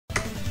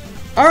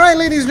Alright,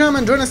 ladies and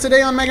gentlemen, join us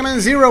today on Megaman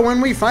Zero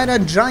when we fight a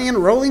giant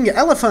rolling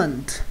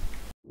elephant.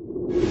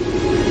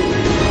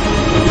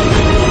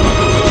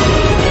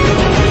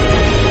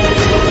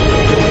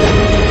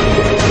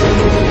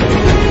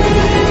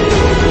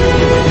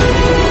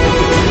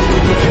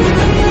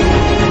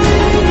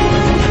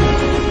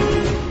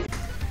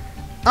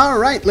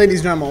 Alright, ladies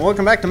and gentlemen,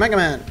 welcome back to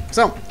Megaman.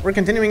 So, we're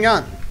continuing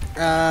on.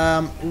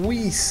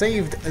 We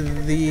saved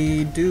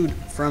the dude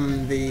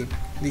from the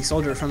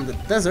soldier from the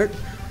desert.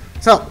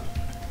 So,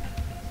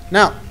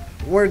 now,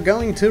 we're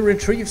going to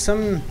retrieve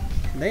some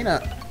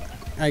data,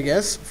 I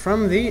guess,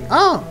 from the...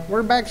 Oh,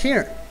 we're back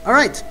here.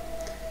 Alright.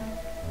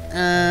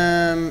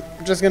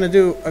 Just gonna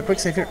do a quick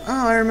save here.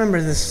 Oh, I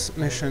remember this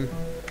mission.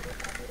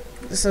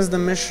 This is the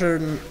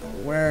mission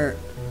where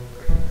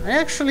I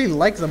actually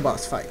like the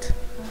boss fight.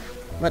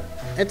 But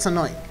it's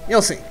annoying.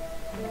 You'll see.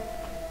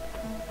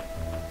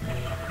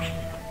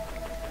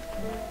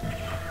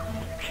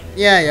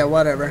 Yeah,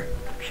 whatever.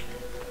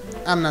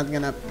 I'm not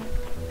gonna...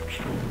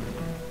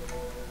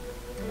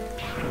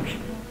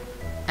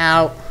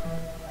 Ow.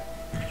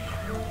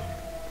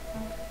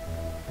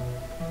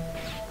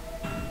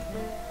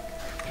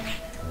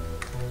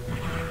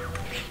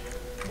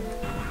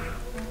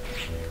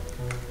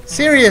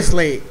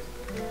 Seriously?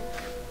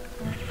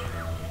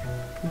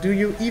 Do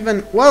you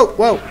even...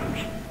 Whoa!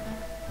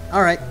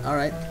 Alright.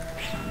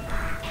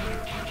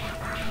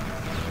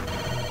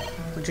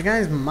 Would you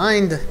guys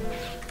mind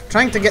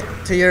trying to get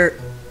to your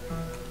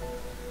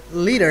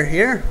leader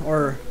here,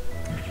 or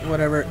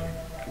whatever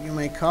you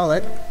may call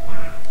it?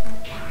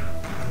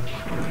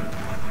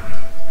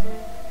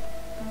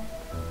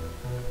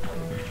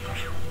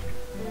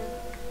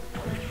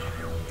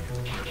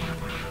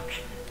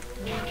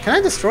 Can I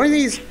destroy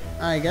these?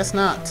 I guess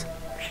not.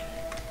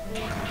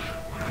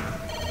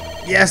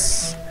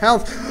 Yes!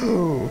 Health!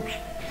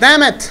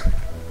 Damn it!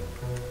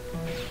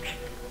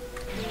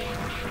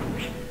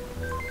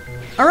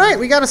 Alright,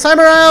 we got a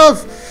cyber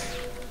elf!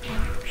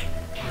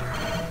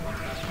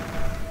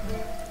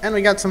 And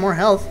we got some more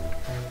health.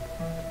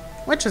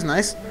 Which is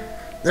nice.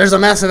 There's a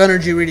massive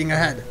energy reading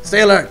ahead.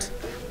 Stay alert!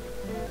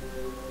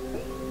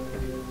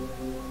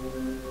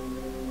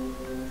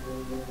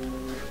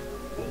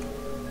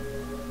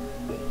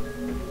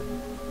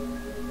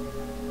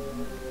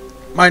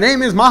 My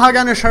name is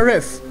Mahagana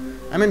Sharif.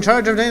 I'm in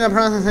charge of data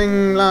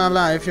processing, blah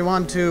blah. If you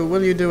want to,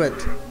 will you do it?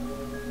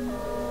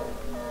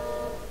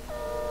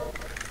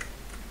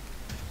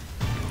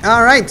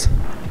 Alright.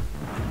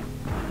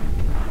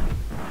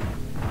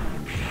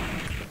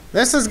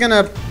 This is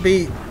gonna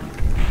be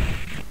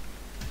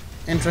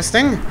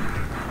interesting.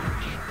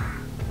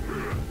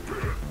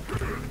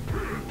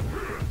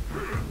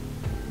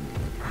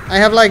 I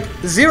have like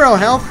 0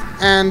 health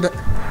and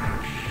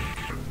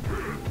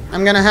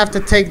I'm gonna have to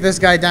take this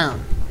guy down.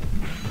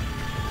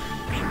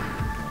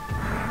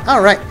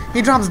 Alright,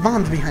 he drops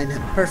bombs behind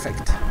him.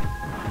 Perfect.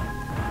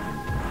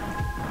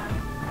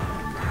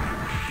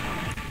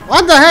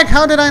 What the heck?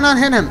 How did I not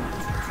hit him?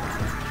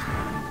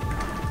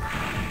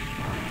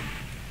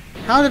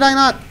 How did I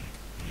not?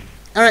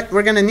 Alright,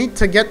 we're gonna need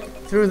to get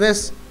through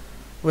this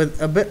with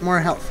a bit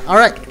more health.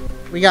 Alright,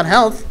 we got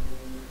health.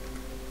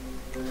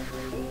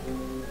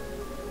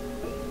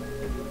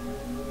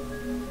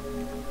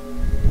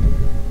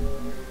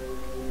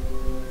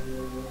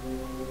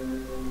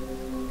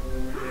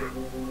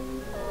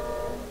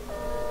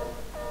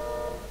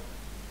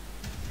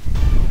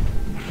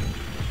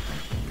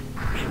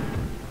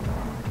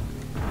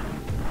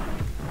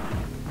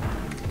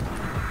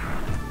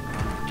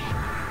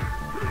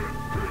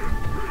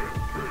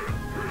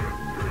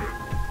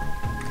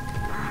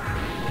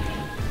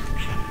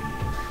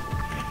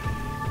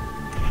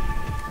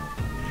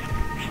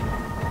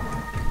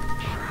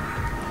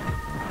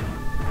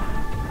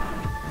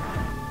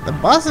 The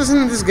bosses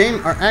in this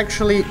game are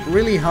actually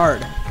really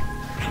hard.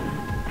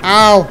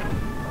 Ow!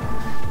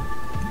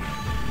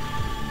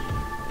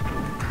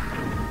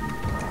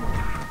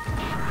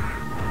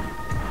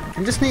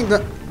 I just need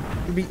to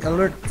be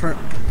alert for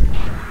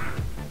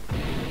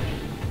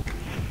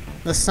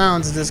the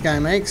sounds this guy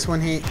makes when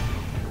he...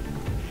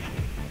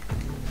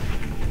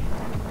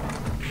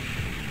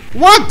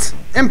 What?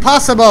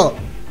 Impossible!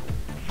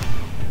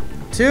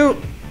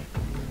 2,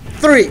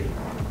 3.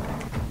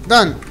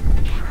 Done.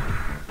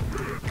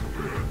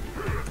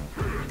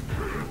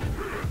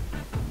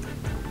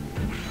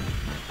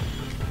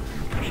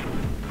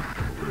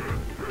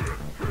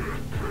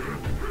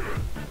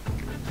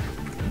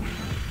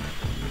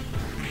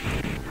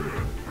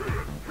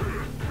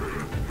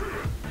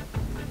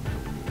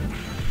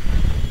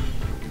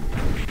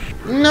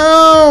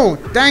 No!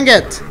 Dang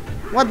it!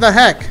 What the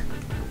heck?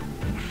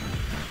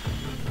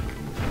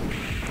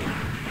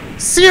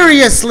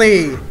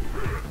 Seriously!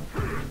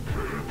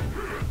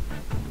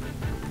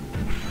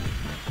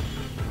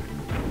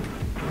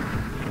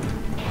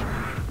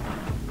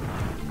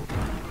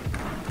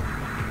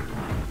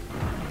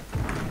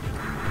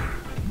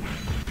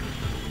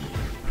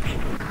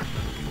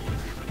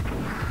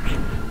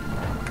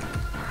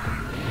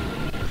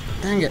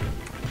 Dang it.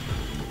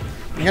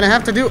 I'm gonna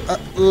have to do a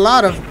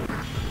lot of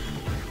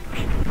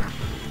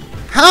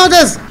How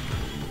does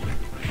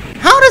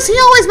he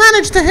always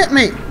manage to hit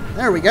me?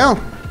 There we go.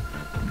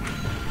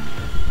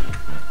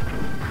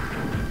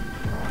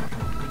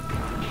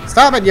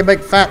 Stop it, you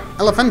big fat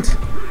elephant.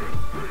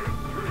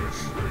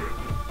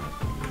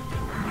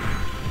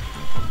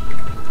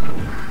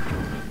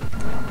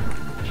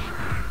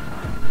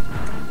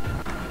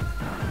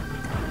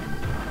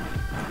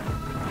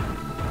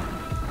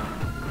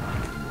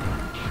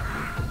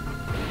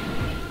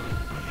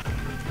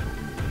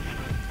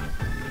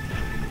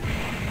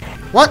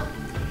 What?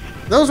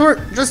 Those were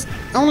just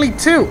only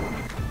 2.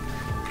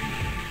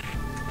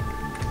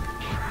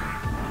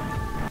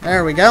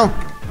 There we go.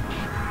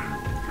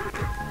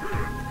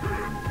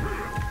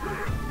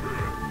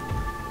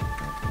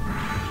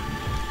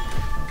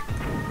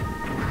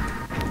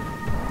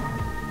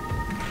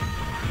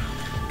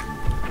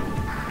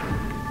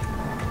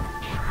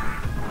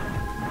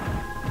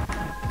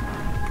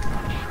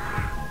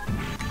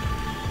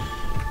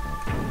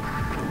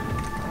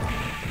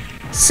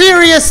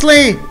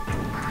 Seriously?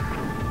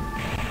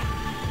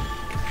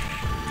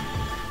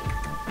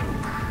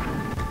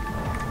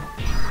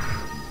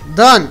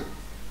 Done.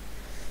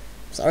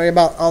 Sorry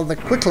about all the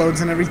quick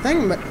loads and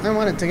everything, but I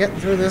wanted to get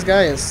through this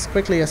guy as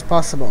quickly as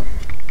possible.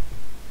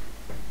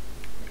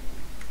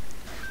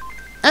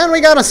 And we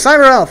got a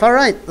cyber elf.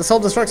 Alright, the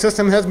self-destruct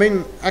system has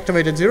been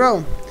activated.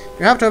 Zero.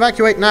 You have to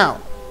evacuate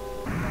now.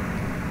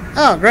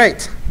 Oh,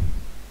 great.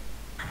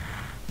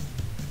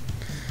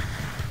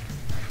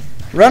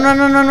 Run, run,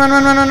 run, run, run,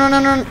 run, run, run, run,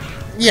 run, run.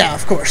 Yeah,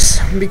 of course.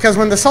 Because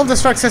when the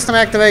self-destruct system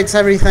activates,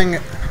 everything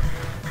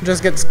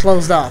just gets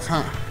closed off,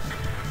 huh?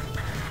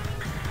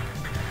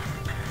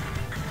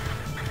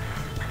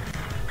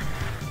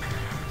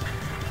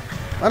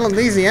 Well, at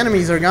least the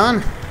enemies are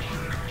gone.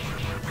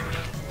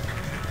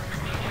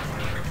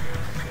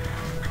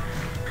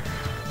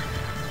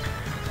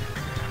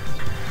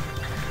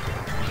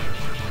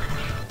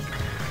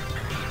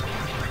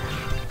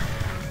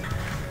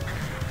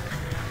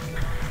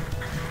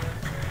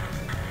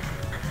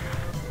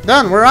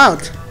 Done, we're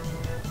out.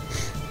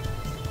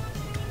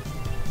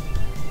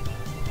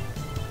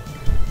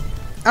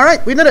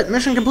 Alright, we did it.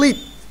 Mission complete.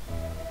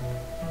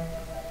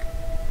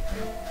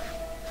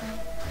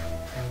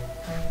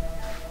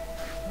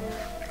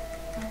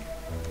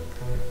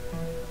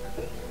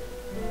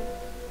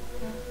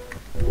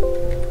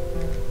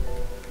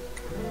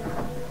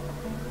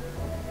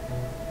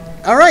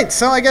 Alright,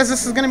 so I guess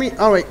this is gonna be...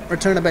 Oh wait,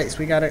 return to base.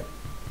 We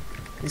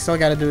still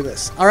gotta do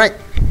this. Alright.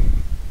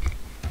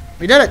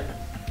 We did it!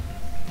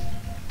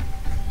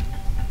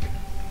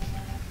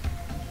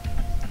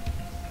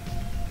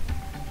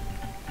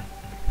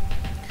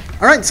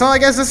 Alright, so I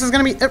guess this is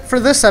gonna be it for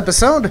this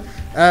episode.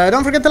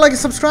 Don't forget to like and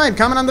subscribe,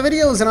 comment on the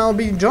videos, and I'll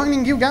be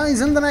joining you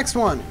guys in the next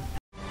one.